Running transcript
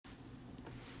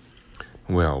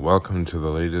Well, welcome to the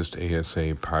latest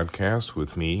ASA podcast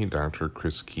with me, Dr.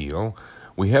 Chris Keel.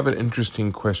 We have an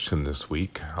interesting question this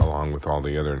week, along with all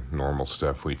the other normal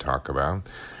stuff we talk about.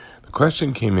 The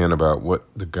question came in about what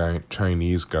the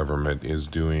Chinese government is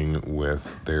doing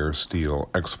with their steel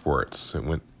exports. It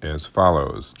went as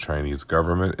follows. Chinese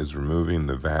government is removing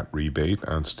the VAT rebate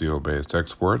on steel-based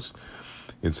exports.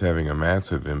 It's having a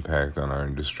massive impact on our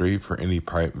industry for any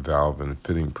pipe, valve, and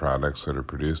fitting products that are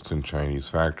produced in Chinese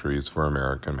factories for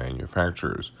American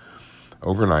manufacturers.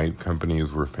 Overnight,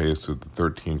 companies were faced with a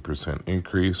 13%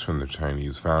 increase from the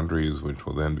Chinese foundries, which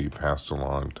will then be passed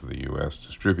along to the U.S.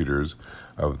 distributors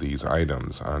of these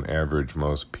items. On average,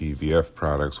 most PVF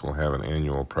products will have an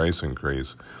annual price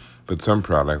increase, but some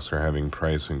products are having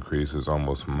price increases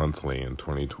almost monthly in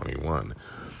 2021.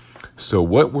 So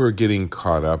what we're getting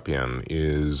caught up in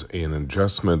is an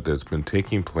adjustment that's been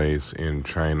taking place in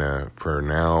China for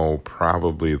now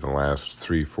probably the last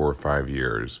 3, 4, 5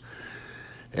 years.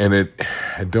 And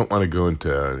I don't want to go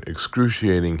into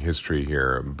excruciating history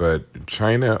here, but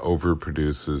China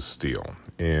overproduces steel.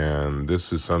 And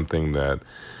this is something that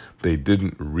they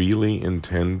didn't really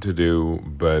intend to do,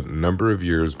 but a number of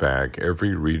years back,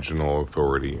 every regional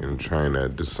authority in China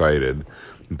decided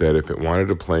that if it wanted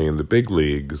to play in the big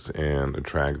leagues and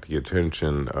attract the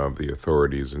attention of the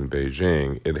authorities in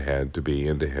Beijing, it had to be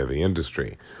into heavy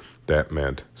industry. That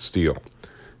meant steel.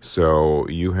 So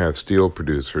you have steel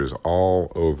producers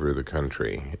all over the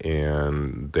country,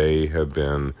 and they have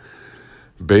been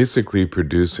basically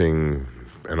producing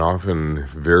an often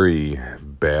very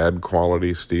bad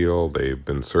quality steel. They've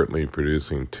been certainly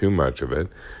producing too much of it,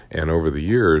 and over the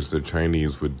years, the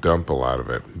Chinese would dump a lot of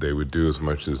it. They would do as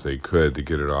much as they could to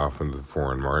get it off into the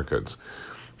foreign markets.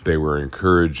 They were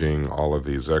encouraging all of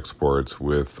these exports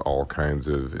with all kinds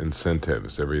of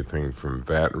incentives, everything from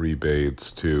VAT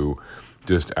rebates to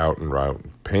just out and out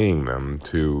paying them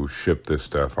to ship this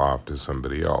stuff off to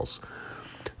somebody else.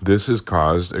 This has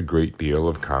caused a great deal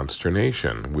of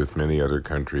consternation with many other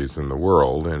countries in the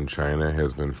world, and China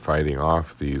has been fighting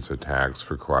off these attacks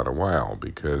for quite a while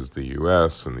because the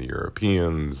U.S. and the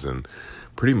Europeans and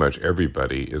pretty much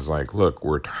everybody is like, look,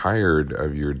 we're tired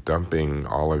of your dumping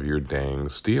all of your dang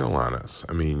steel on us.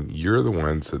 I mean, you're the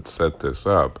ones that set this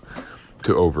up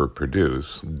to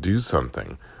overproduce. Do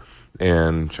something.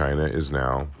 And China is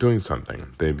now doing something.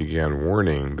 They began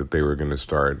warning that they were going to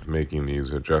start making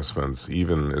these adjustments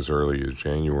even as early as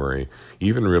January,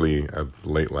 even really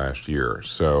late last year.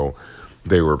 So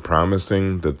they were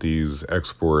promising that these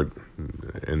export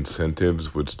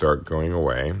incentives would start going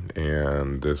away,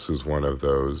 and this is one of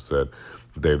those that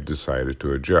they've decided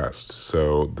to adjust.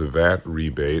 So the VAT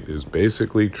rebate is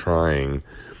basically trying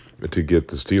to get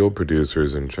the steel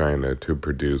producers in China to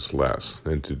produce less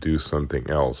and to do something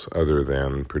else other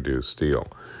than produce steel.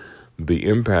 The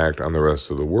impact on the rest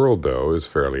of the world, though, is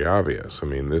fairly obvious. I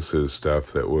mean, this is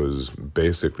stuff that was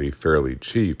basically fairly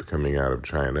cheap coming out of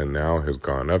China, now has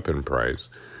gone up in price.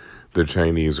 The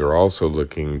Chinese are also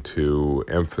looking to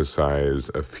emphasize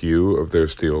a few of their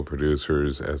steel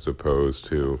producers as opposed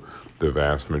to the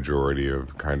vast majority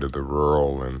of kind of the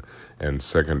rural and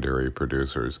secondary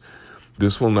producers.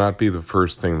 This will not be the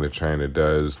first thing that China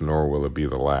does, nor will it be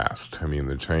the last. I mean,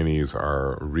 the Chinese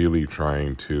are really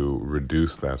trying to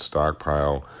reduce that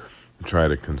stockpile, try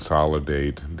to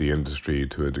consolidate the industry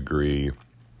to a degree,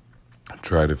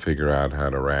 try to figure out how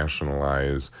to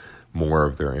rationalize more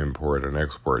of their import and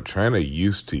export. China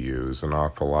used to use an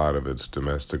awful lot of its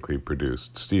domestically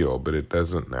produced steel, but it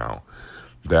doesn't now.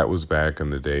 That was back in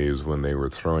the days when they were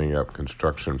throwing up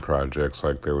construction projects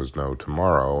like there was no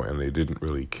tomorrow, and they didn't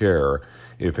really care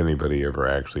if anybody ever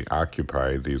actually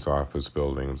occupied these office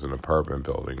buildings and apartment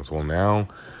buildings. Well, now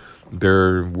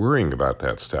they're worrying about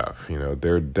that stuff. You know,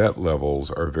 their debt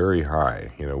levels are very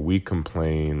high. You know, we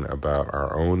complain about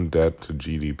our own debt to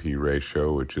GDP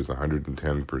ratio, which is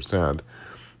 110%,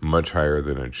 much higher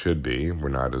than it should be. We're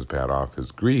not as bad off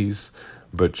as Greece.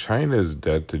 But China's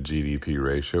debt to GDP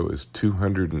ratio is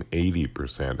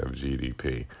 280% of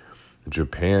GDP.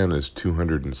 Japan is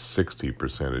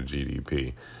 260% of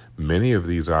GDP. Many of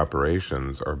these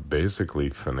operations are basically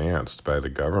financed by the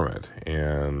government,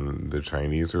 and the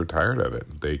Chinese are tired of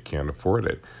it. They can't afford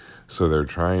it. So they're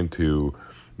trying to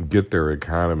get their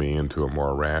economy into a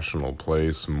more rational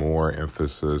place, more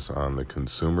emphasis on the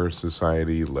consumer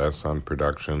society, less on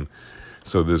production.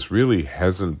 So this really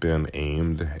hasn't been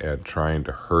aimed at trying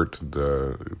to hurt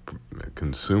the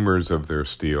consumers of their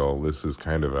steel. This is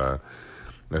kind of a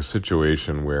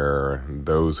situation where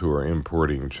those who are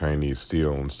importing Chinese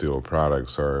steel and steel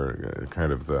products are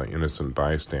kind of the innocent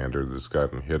bystander that's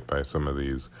gotten hit by some of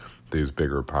these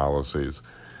bigger policies.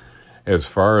 As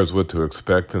far as what to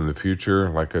expect in the future,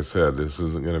 like I said, this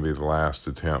isn't going to be the last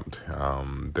attempt.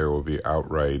 There will be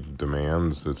outright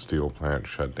demands that steel plants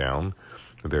shut down.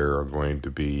 There are going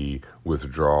to be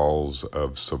withdrawals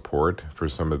of support for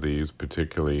some of these,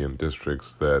 particularly in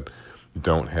districts that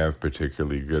don't have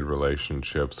particularly good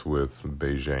relationships with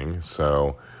Beijing.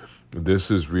 So this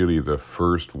is really the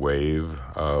first wave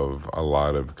of a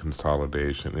lot of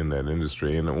consolidation in that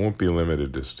industry, and it won't be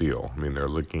limited to steel. I mean, they're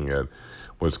looking at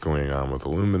what's going on with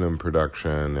aluminum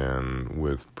production and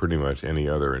with pretty much any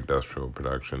other industrial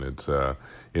production. It's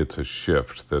a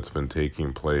shift that's been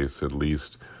taking place, at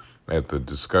least at the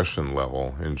discussion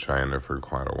level in China, for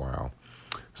quite a while.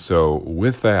 So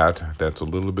with that, that's a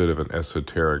little bit of an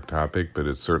esoteric topic, but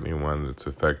it's certainly one that's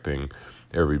affecting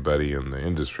everybody in the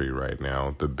industry right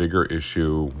now. The bigger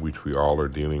issue, which we all are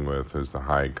dealing with, is the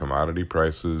high commodity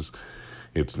prices.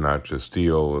 It's not just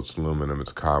steel, it's aluminum,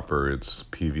 it's copper, it's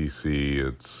PVC,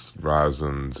 it's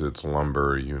resins, it's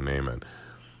lumber, you name it.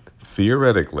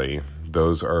 Theoretically,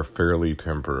 those are fairly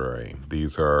temporary.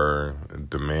 These are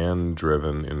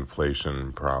demand-driven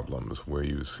inflation problems where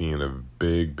you've seen a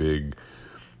big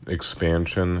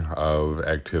expansion of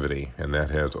activity, and that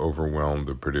has overwhelmed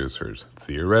the producers.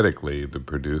 Theoretically, the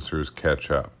producers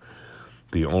catch up.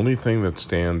 The only thing that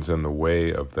stands in the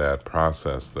way of that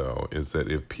process, though, is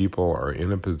that if people are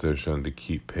in a position to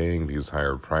keep paying these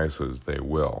higher prices, they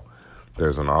will.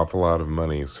 There's an awful lot of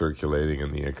money circulating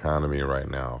in the economy right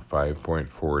now,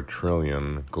 $5.4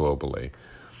 trillion globally.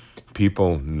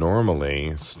 People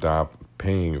normally stop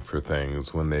paying for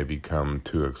things when they become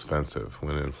too expensive.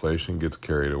 When inflation gets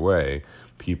carried away,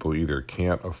 people either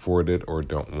can't afford it or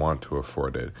don't want to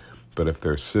afford it. But if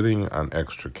they're sitting on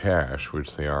extra cash,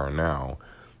 which they are now,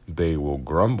 they will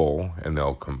grumble and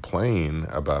they'll complain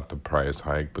about the price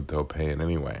hike, but they'll pay it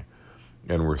anyway.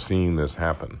 And we're seeing this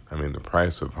happen. I mean, the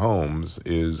price of homes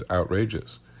is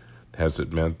outrageous. Has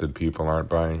it meant that people aren't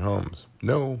buying homes?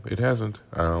 No, it hasn't.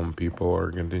 People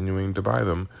are continuing to buy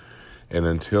them. And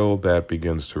until that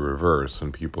begins to reverse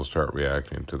and people start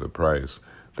reacting to the price,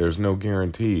 there's no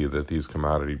guarantee that these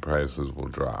commodity prices will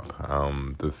drop.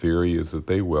 The theory is that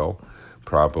they will,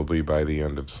 probably by the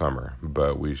end of summer,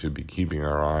 but we should be keeping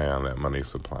our eye on that money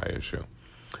supply issue.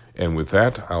 And with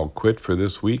that, I'll quit for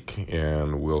this week,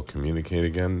 and we'll communicate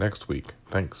again next week.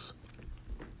 Thanks.